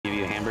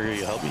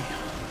help me?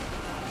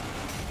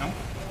 No,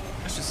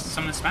 that's just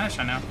some of the Spanish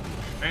I know.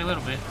 Very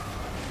little bit.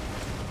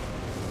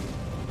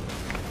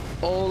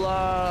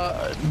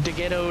 Hola, de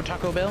ghetto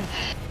Taco Bell.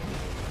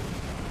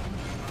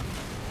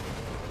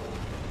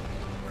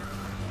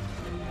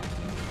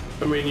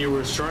 I mean, you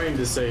were trying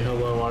to say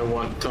hello, I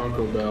want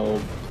Taco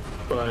Bell,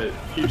 but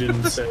you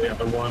didn't say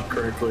I want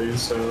correctly,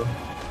 so.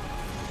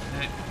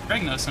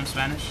 Greg knows some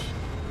Spanish.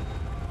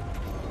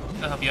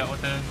 He'll help you out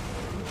with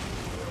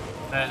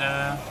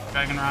that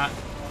dragon rot.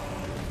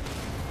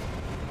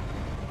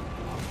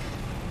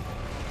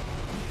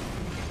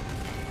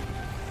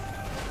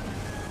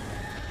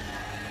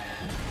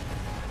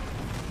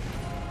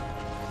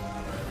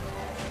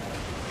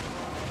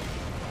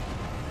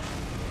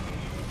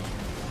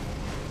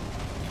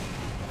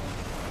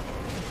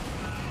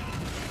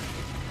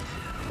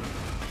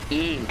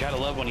 Gotta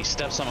love when he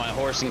steps on my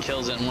horse and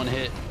kills it in one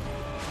hit.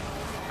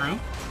 True.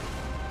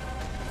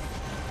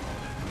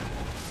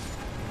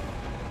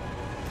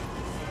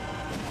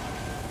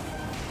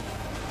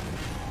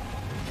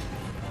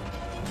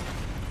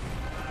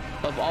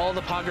 Of all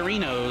the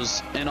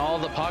Pogarinos in all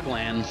the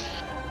Pogland,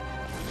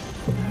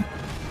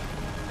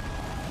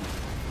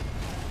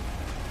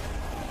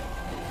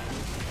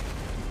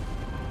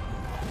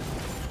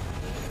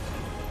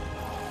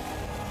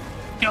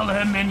 Kill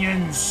him,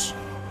 minions!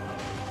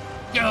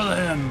 Kill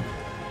him!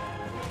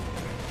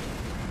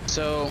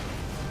 so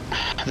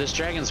this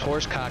dragon's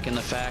horsecock and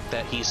the fact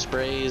that he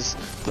sprays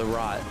the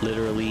rot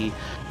literally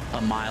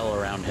a mile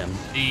around him.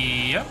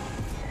 Yep.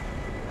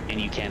 And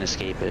you can't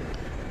escape it.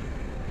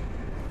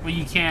 Well,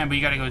 you can, but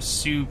you gotta go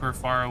super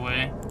far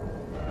away.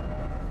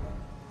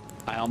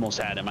 I almost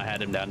had him. I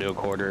had him down to a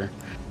quarter.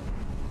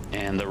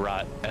 And the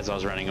rot, as I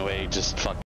was running away, just fucked